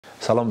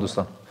سلام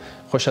دوستان،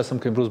 خوش هستم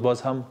که امروز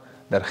باز هم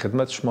در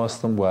خدمت شما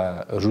هستم و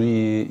روی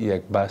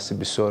یک بحث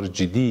بسیار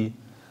جدی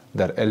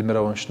در علم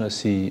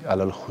روانشناسی،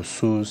 علل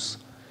خصوص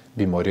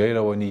بیماری‌های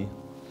روانی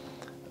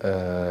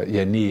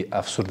یعنی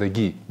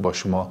افسردگی با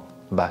شما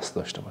بحث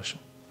داشته باشم.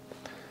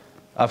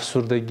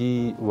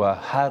 افسردگی و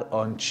هر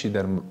آنچه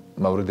در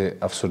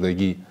مورد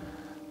افسردگی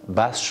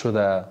بحث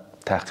شده،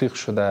 تحقیق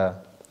شده،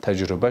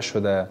 تجربه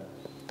شده،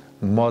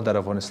 ما در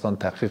افغانستان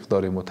تحقیق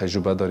داریم و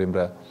تجربه داریم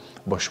را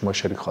با شما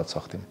شریک خواهد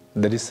ساختیم.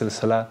 در این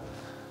سلسله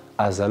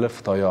از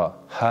الف تا یا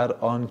هر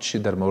آنچه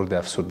در مورد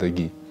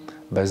افسردگی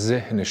به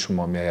ذهن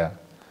شما میآید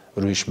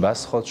رویش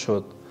بحث خواهد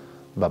شد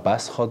و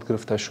بحث خواهد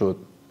گرفته شد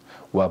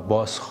و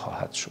باز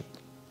خواهد شد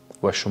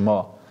و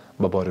شما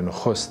به بار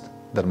نخست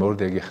در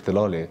مورد یک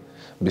اختلال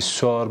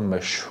بسیار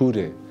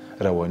مشهور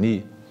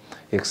روانی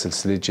یک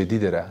سلسله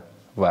جدید را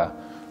و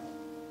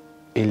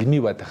علمی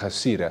و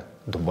تخصصی را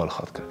دنبال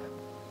خواهد کرد.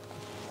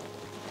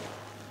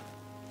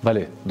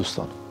 بله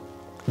دوستان،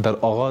 در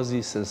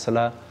آغازی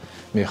سلسله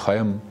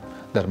میخوایم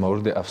در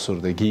مورد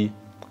افسردگی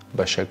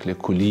به شکل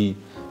کلی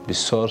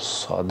بسیار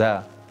ساده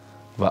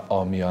و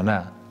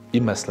عامیانه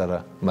این مسئله را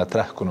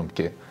مطرح کنم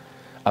که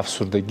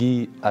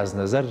افسردگی از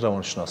نظر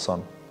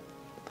روانشناسان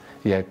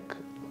یک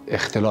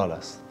اختلال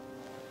است،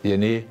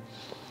 یعنی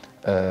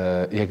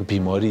یک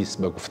بیماری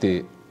است به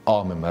گفته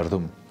عام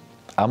مردم.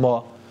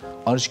 اما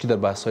آنچه که در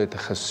بحث‌های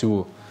تخصصی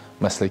و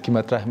مسلکی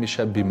مطرح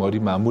میشه، بیماری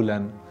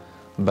معمولاً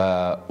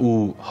به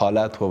او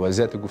حالت و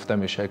وضعیت گفته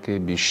میشه که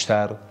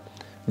بیشتر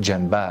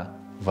جنبه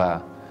و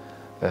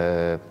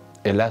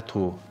علت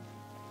و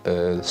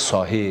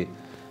ساحه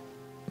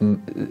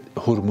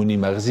هورمونی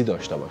مغزی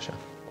داشته باشه،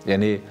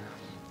 یعنی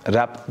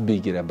ربط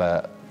بگیره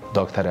به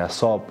دکتر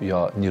اعصاب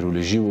یا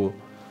نیرولوژی و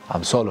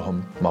امثال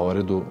هم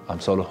موارد و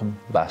امثال هم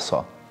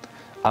بحثا.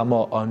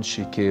 اما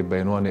آنچه که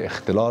به عنوان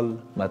اختلال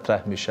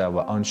مطرح میشه و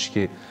آنچه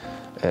که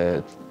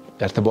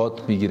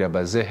ارتباط میگیره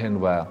به ذهن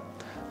و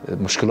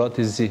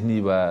مشکلات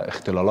ذهنی و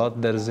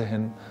اختلالات در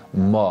ذهن،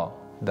 ما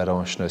در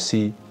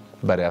روانشناسی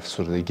برای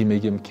افسردگی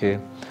میگیم که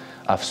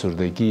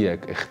افسردگی یک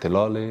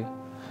اختلال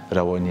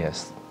روانی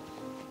است.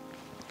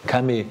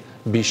 کمی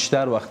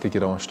بیشتر وقتی که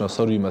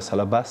روانشناسا روی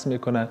مسئله بحث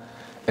میکنن،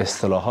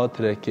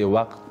 اصطلاحات را که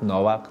وقت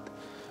ناوقت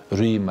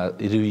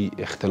روی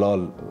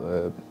اختلال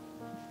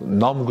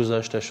نام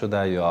گذاشته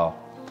شده یا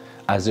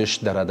ازش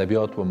در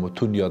ادبیات و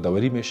متون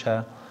یادآوری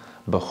میشه،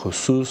 به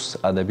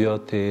خصوص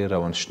ادبیات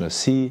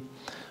روانشناسی،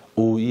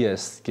 او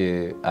است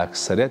که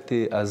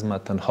اکثریت از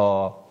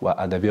متنها و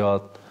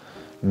ادبیات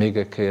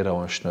میگه که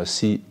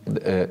روانشناسی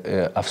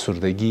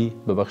افسردگی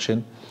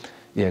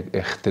یک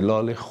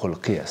اختلال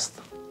خلقی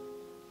است.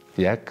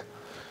 یک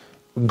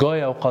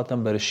گاهی اوقات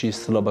هم برش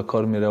اصطلاح به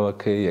کار میره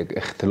که یک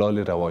اختلال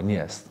روانی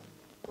است.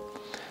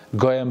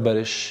 گاهی هم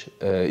برش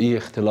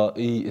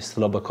این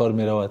اصطلاح به کار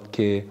میره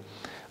که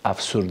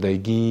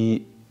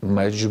افسردگی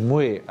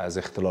مجموعه از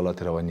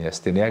اختلالات روانی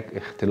است، یعنی یک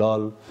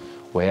اختلال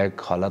و یک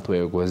حالت و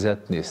یک وضعیت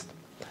نیست.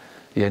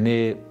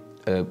 یعنی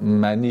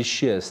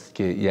معنیش است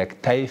که یک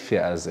طیف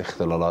از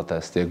اختلالات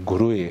است، یک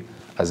گروه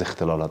از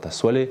اختلالات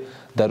است. ولی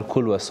در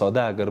کل و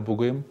ساده اگر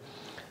بگویم،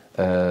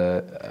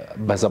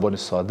 به زبان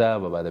ساده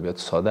و به ادبیات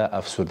ساده،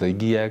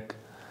 افسردگی یک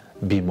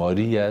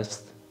بیماری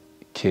است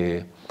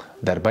که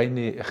در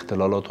بین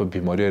اختلالات و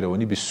بیماری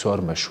روانی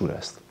بسیار مشهور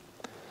است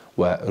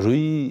و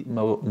روی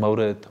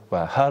مورد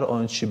و هر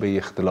آنچه به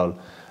اختلال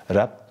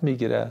ربط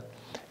میگیره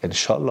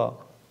انشالله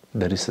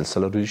در این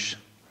سلسله رویش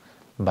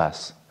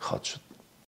بحث خواهد شد.